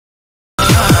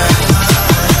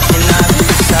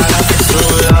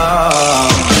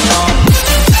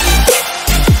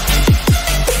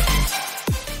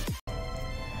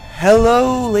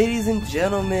Hello, ladies and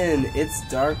gentlemen, it's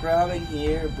DarkRobin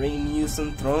here, bringing you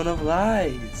some Throne of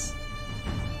Lies.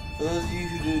 For those of you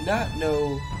who do not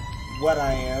know what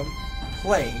I am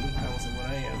playing, I won't say what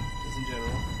I am, just in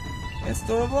general, it's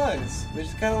Throne of Lies, which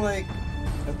is kind of like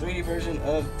a 3D version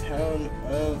of Town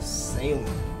of Salem.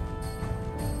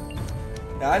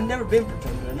 Now, I've never been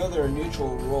Pretender. I know they're a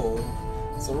neutral role.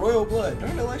 So, Royal Blood.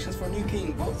 During elections for a new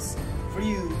king, votes for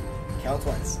you count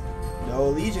twice. No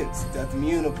allegiance. Death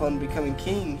immune upon becoming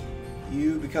king.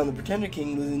 You become the Pretender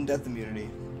king, losing death immunity.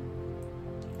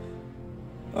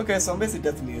 Okay, so I'm basically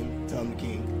death immune until I'm the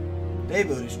king. Day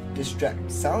ability,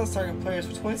 distract. Silence target players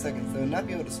for 20 seconds. They will not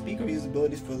be able to speak or use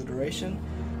abilities for the duration.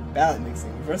 Ballot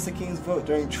mixing. Reverse the king's vote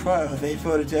during trial. If they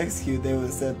voted to execute, they would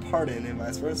instead pardon, and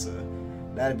vice versa.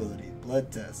 That ability.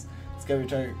 Blood test. Discover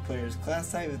target player's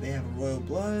class type if they have a royal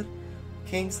blood.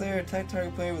 Kingslayer, attack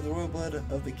target player with the royal blood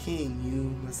of the king. You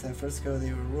must have first discovered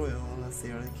they were royal unless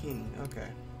they are the king. Okay.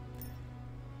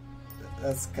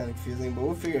 That's kind of confusing, but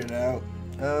we'll figure it out.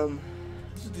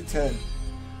 Let's just do 10.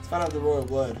 Let's find out the royal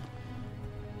blood.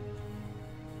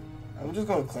 I'm just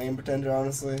going to claim Pretender,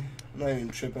 honestly. I'm not even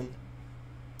tripping.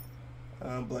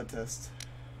 Blood test.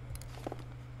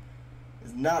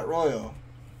 It's not royal.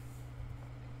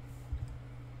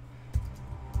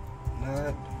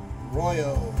 Not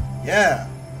royal. Yeah.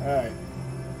 Alright.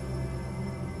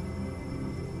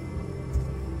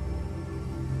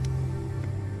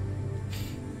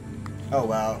 Oh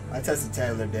wow. I tested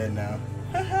 10, they're dead now.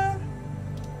 Haha.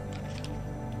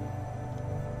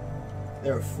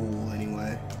 They're a fool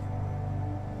anyway.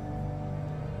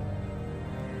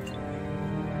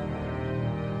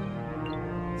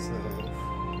 So,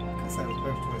 I guess I was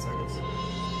there for 20 seconds.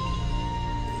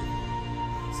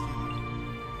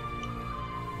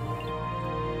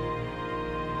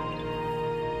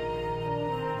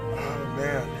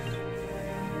 Man.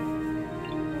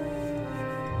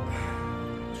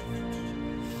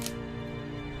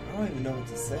 I don't even know what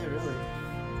to say, really.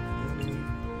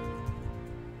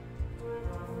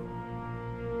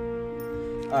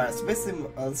 Alright, so basically,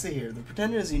 let's see here. The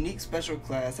Pretender is a unique special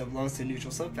class that belongs to a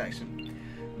neutral subfaction.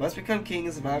 Must become king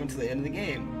and survive until the end of the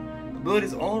game.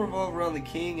 Abilities all revolve around the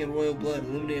king and royal blood,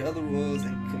 eliminate other royals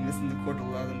and convincing the court to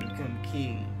allow them to become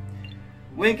king.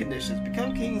 Win conditions.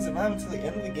 Become king and survive until the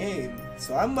end of the game.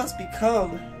 So I must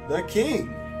become the king.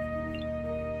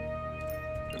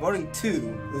 I'm voting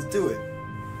 2. Let's do it.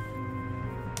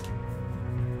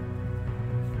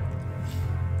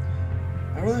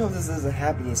 I really hope this doesn't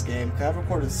happen in this game, because I've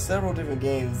recorded several different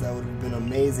games that would have been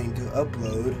amazing to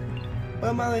upload,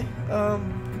 but my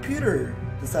computer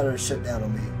decided to shut down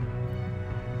on me.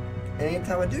 And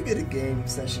anytime I do get a game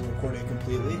session recorded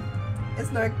completely,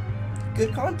 it's not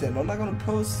good content. I'm not going to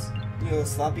post,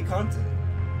 sloppy content.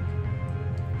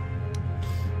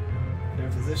 Their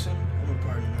physician, I'm going to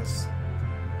pardon this.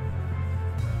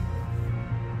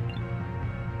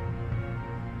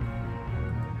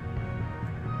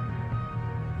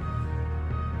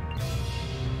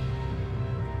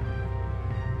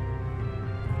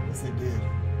 Yes, they did.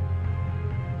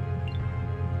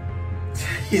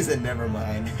 He said, never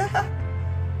mind.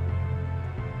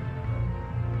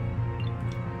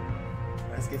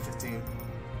 Let's get 15.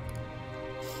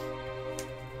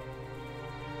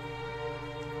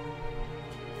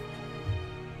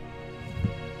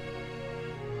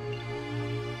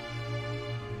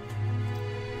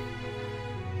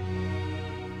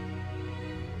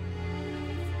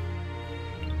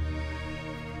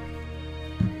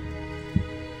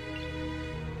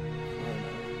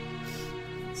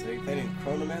 So you're claiming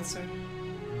Chronomancer?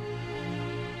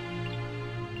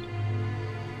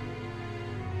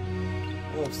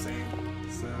 We'll abstain.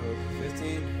 So 15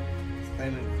 is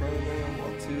claiming Chronoman,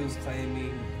 while 2 is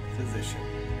claiming Physician.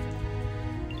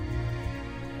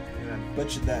 And I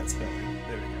butchered that spelling.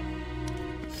 There we go.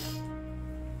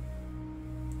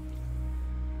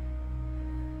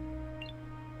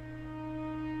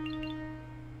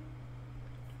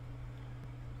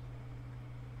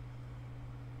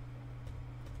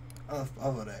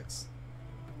 I'll vote X.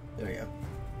 There we go.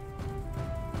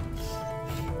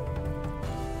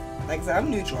 Like I said, I'm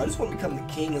neutral. I just want to become the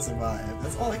king and survive.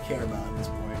 That's all I care about at this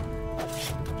point.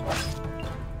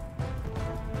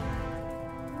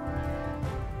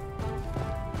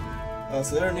 Oh,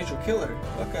 so they're a neutral killer.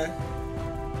 Okay.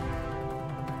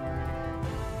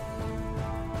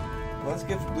 Well, let's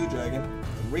give Blue Dragon.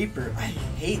 The Reaper. I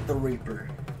hate the Reaper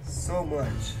so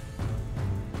much.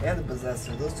 And the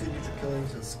Possessor. Those 2 neutral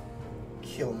killings just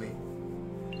kill me.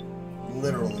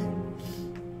 Literally.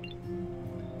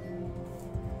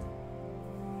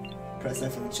 Press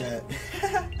F in the chat.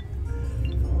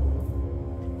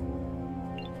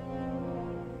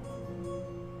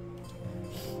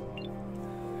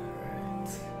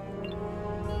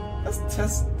 Let's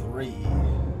test 3.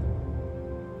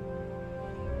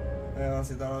 I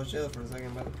honestly thought I was jailed for a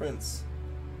second by the prince.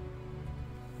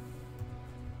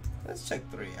 Let's check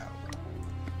 3 out.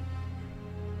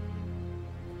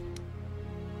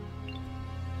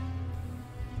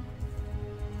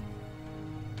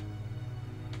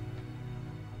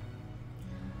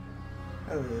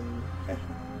 Hello.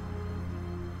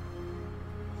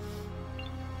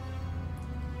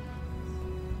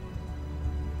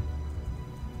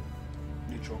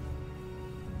 Neutral.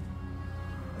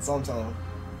 That's all I'm telling him.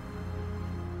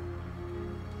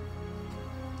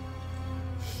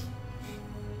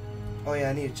 Oh yeah,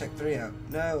 I need to check 3 out.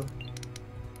 No.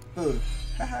 Ooh.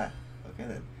 Haha. Okay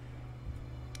then.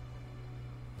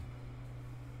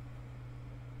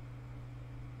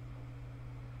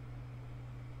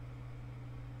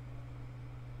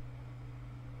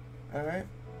 Alright.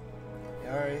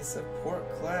 Alright, support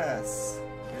class.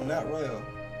 You're not royal.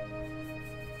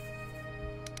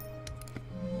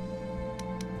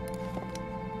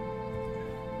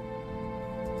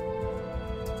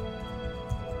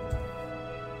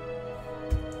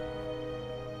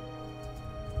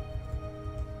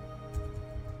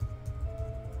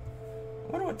 I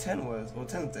wonder what 10 was. Well,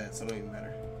 10's dead, so it don't even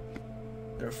matter.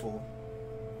 They're full.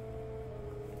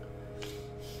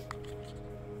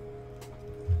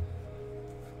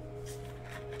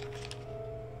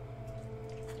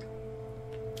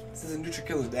 Since the neutral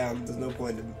kill is down, there's no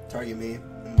point to target me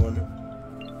and wonder.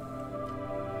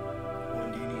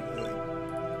 When do you need healing?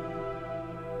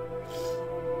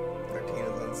 13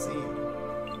 is unseen.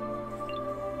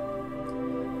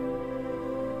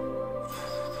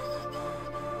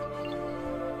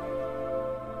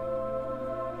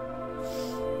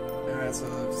 Alright, so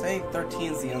I'm saying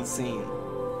 13 is the unseen.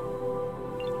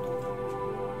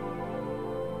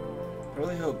 I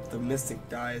really hope the mystic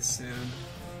dies soon.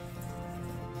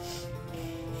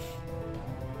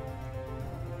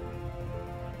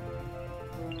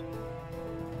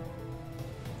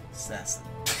 Assassin.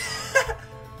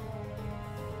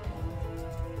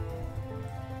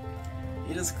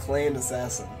 You just claimed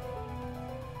assassin.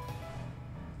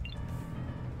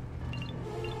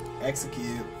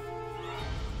 Execute.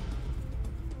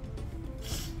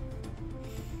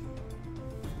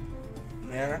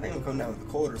 Man, I think I'm coming down with a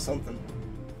cold or something.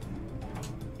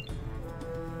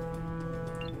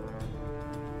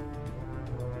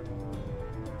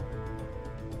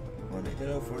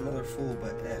 For another fool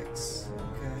but X.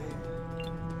 Okay.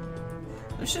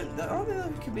 There should. I don't think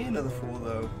there could be another fool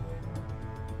though.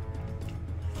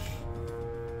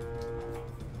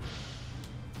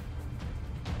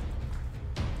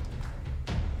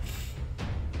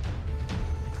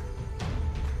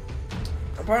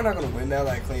 I'm probably not gonna win now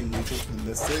that I claim neutral for the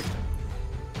Mystic.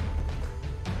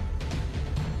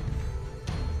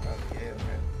 Okay.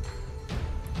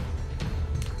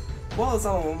 Well, it's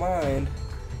on my mind.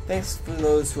 Thanks for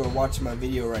those who are watching my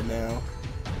video right now.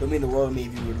 It would mean the world to me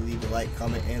if you were to leave a like,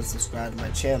 comment, and subscribe to my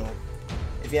channel.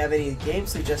 If you have any game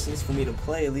suggestions for me to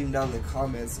play, leave them down in the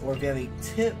comments. Or if you have any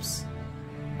tips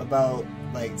about,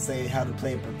 like, say, how to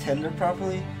play a Pretender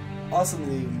properly, also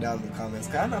leave them down in the comments.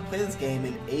 Because I've not played this game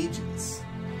in ages.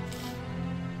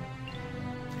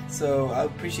 So I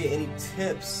would appreciate any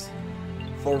tips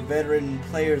for veteran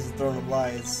players of Throne of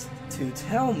Lies to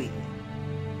tell me.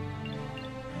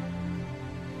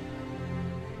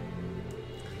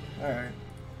 Alright.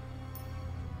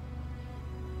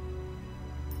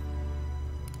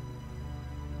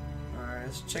 Alright,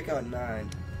 let's check out 9.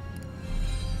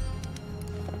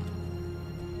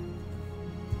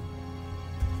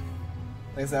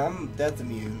 Like I said, I'm death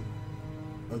immune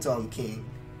until I'm king.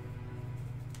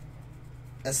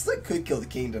 I still could kill the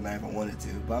king tonight if I wanted to,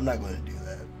 but I'm not going to do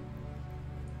that.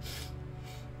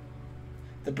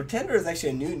 The Pretender is actually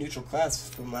a new neutral class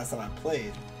from last time I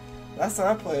played. Last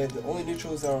time I played, the only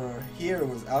neutrals that were here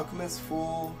was Alchemist,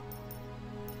 Fool,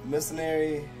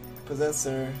 Mercenary,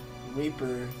 Possessor,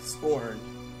 Reaper, Scorn,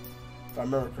 if I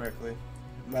remember correctly.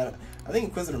 I think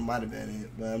Inquisitor might have been it,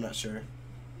 but I'm not sure.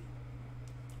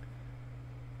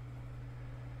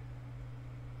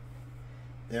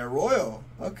 They're royal.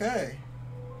 Okay.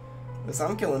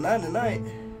 Listen, I'm killing 9 tonight.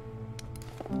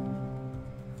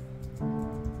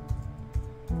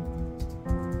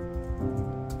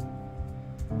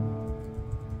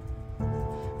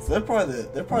 So they're part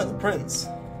of the prince.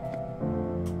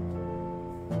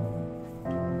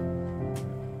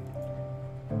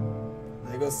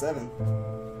 There goes 7.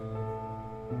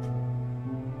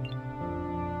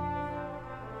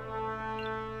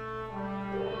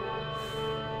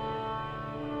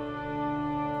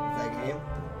 Is that game?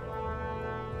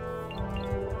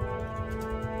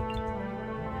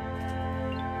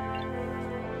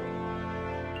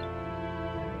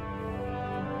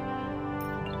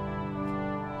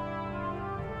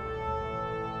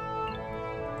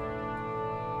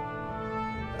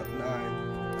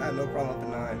 got no problem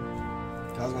up at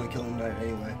 9. I was gonna kill him tonight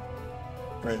anyway.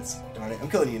 Prince, darn it. I'm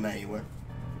killing you tonight anyway.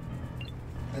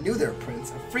 I knew they were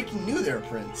Prince. I freaking knew they were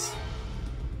Prince.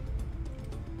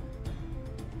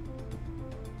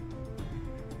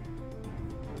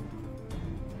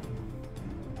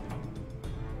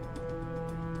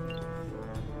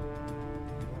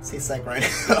 See psych right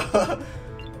now.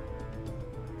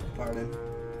 Pardon.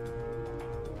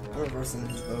 I'm reversing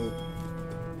his vote.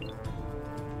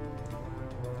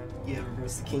 Yeah,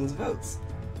 reverse the king's votes.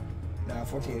 Now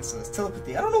 14 says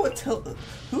telepathy. I don't know what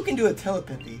who can do a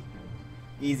telepathy?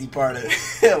 Easy pardon.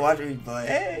 Watch me play.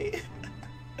 Hey!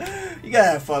 You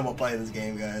gotta have fun while playing this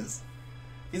game, guys.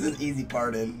 He's an easy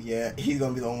pardon. Yeah, he's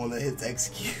gonna be the one that hits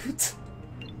execute.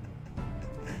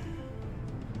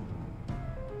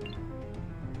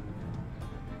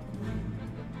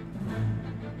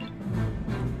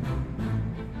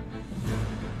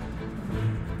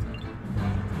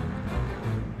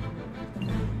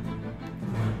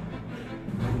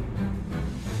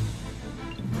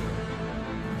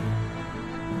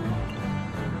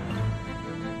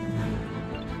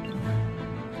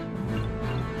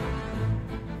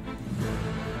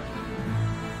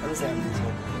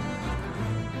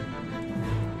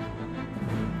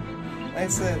 Like I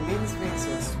said, me just being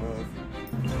so smooth.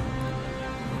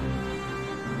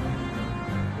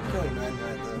 I'm killing 9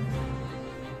 right though.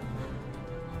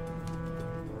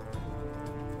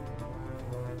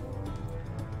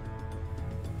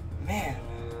 Man.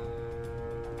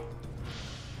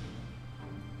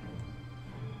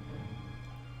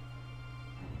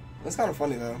 That's kind of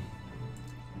funny though.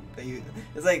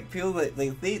 It's like people that they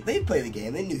play the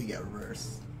game. They knew he got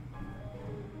reversed.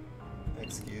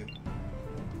 Execute.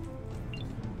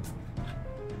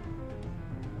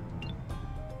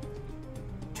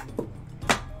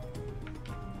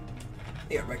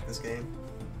 Yeah, wreck this game.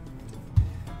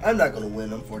 I'm not gonna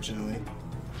win, unfortunately.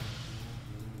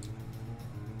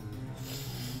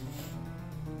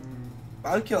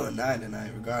 I'm killing 9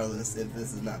 tonight, regardless if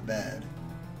this is not bad.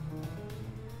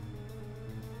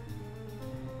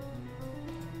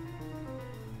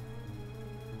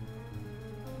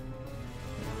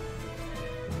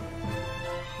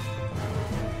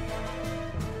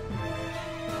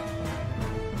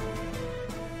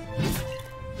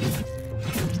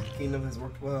 Kingdom has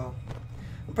worked well.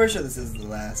 I'm pretty sure this is the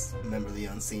last member of the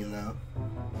Unseen, though.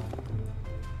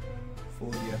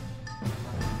 Fooled ya.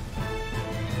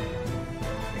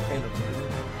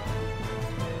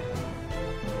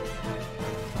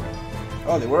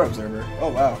 Oh, they were Observer. Oh,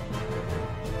 wow.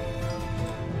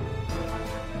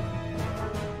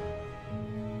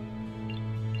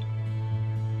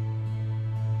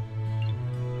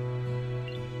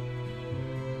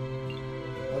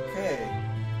 Okay.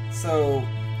 So,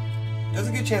 there's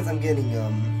a good chance I'm getting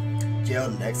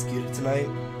jailed and executed tonight.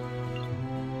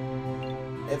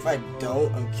 If I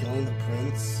don't, I'm killing the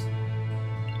prince.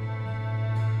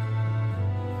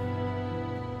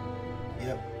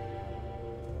 Yep.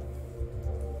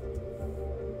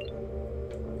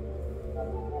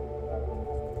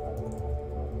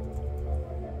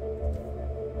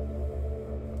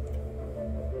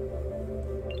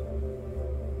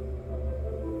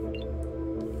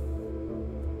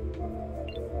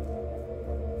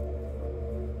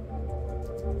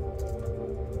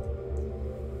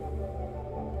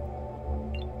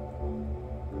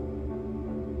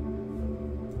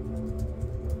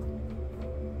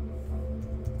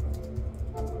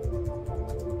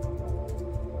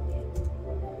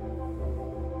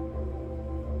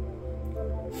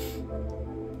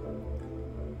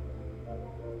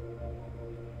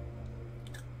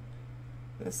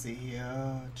 Let's see.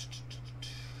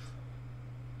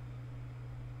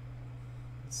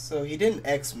 So he didn't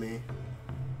X me.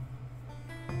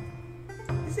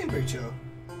 He seemed pretty chill.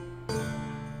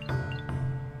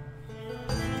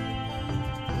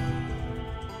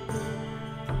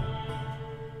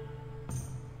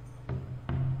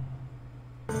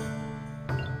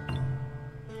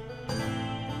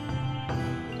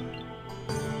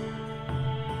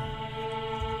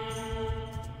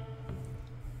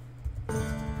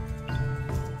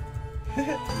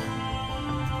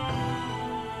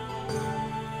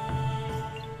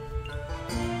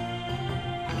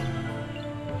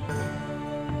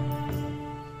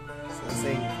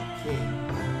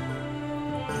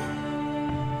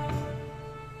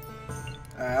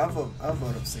 I'll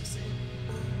vote up 16.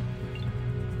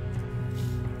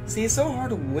 See, it's so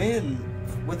hard to win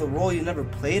with a role you never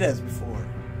played as before.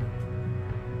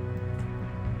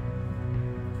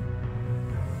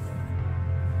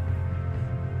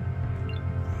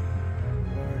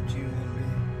 Aren't you and me?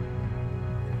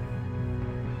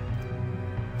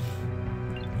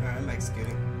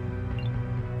 executing.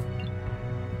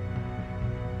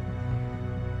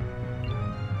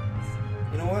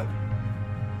 You know what?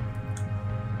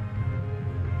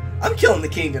 I'm killing the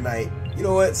king tonight. You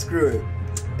know what? Screw it.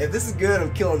 If this is good,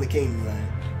 I'm killing the king tonight.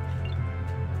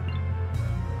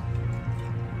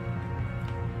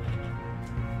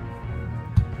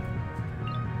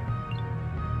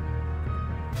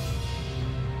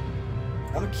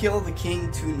 I'm gonna kill the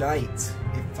king tonight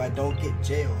if I don't get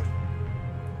jailed.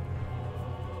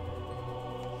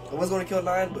 I was gonna kill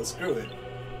 9, but screw it.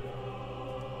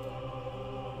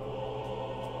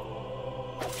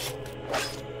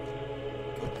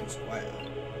 Go push wild.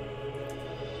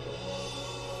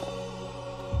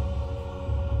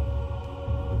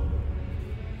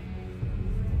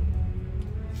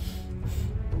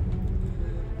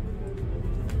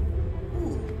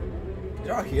 Ooh. Did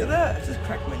y'all hear that? I just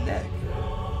cracked my neck.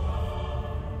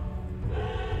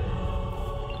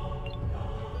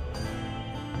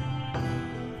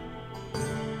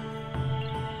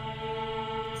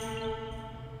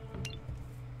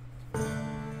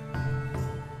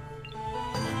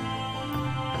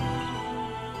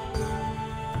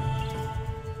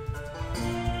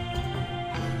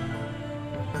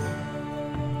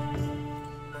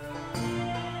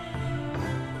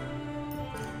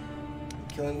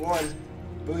 Killing 1.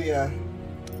 Booyah.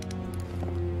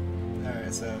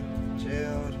 Alright, so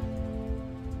jailed.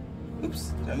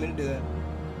 Oops, didn't mean to do that.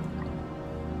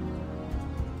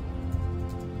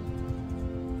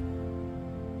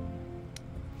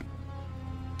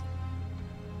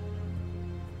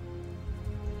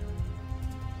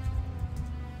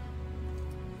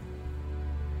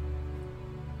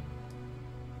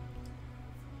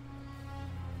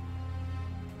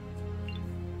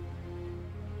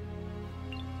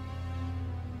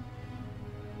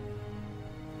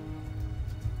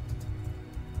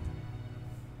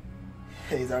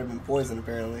 He's already been poisoned,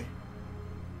 apparently.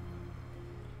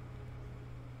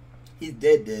 He's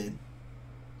dead.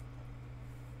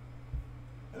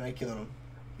 And I killed him.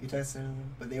 You tested him?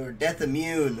 But they were death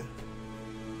immune.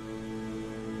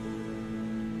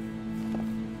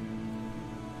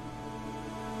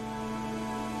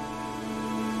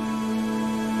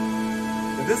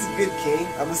 If this is a good king,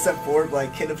 I'm gonna step forward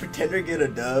like, can a pretender get a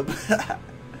dub?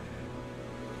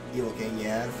 Evil king,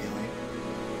 yeah, I had a feeling.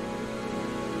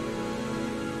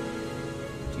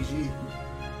 GG.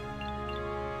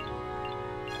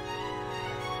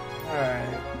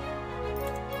 Alright.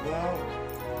 Well,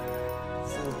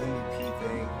 this little MVP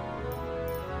thing.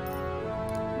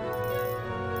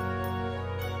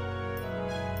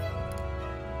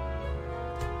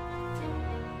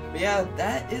 But yeah,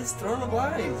 that is Throne of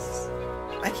Lies.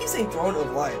 I keep saying Throne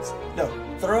of Lies. No,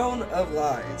 Throne of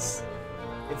Lies.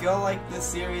 If y'all like this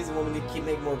series and want me to keep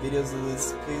making more videos of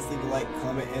this, please leave a like,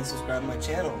 comment, and subscribe to my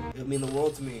channel. It would mean the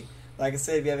world to me. Like I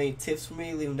said, if you have any tips for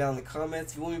me, leave them down in the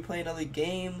comments. If you want me to play another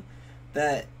game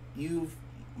that you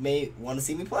may want to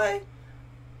see me play,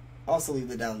 also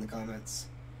leave it down in the comments.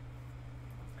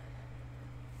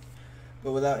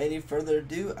 But without any further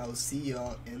ado, I will see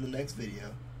y'all in the next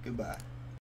video. Goodbye.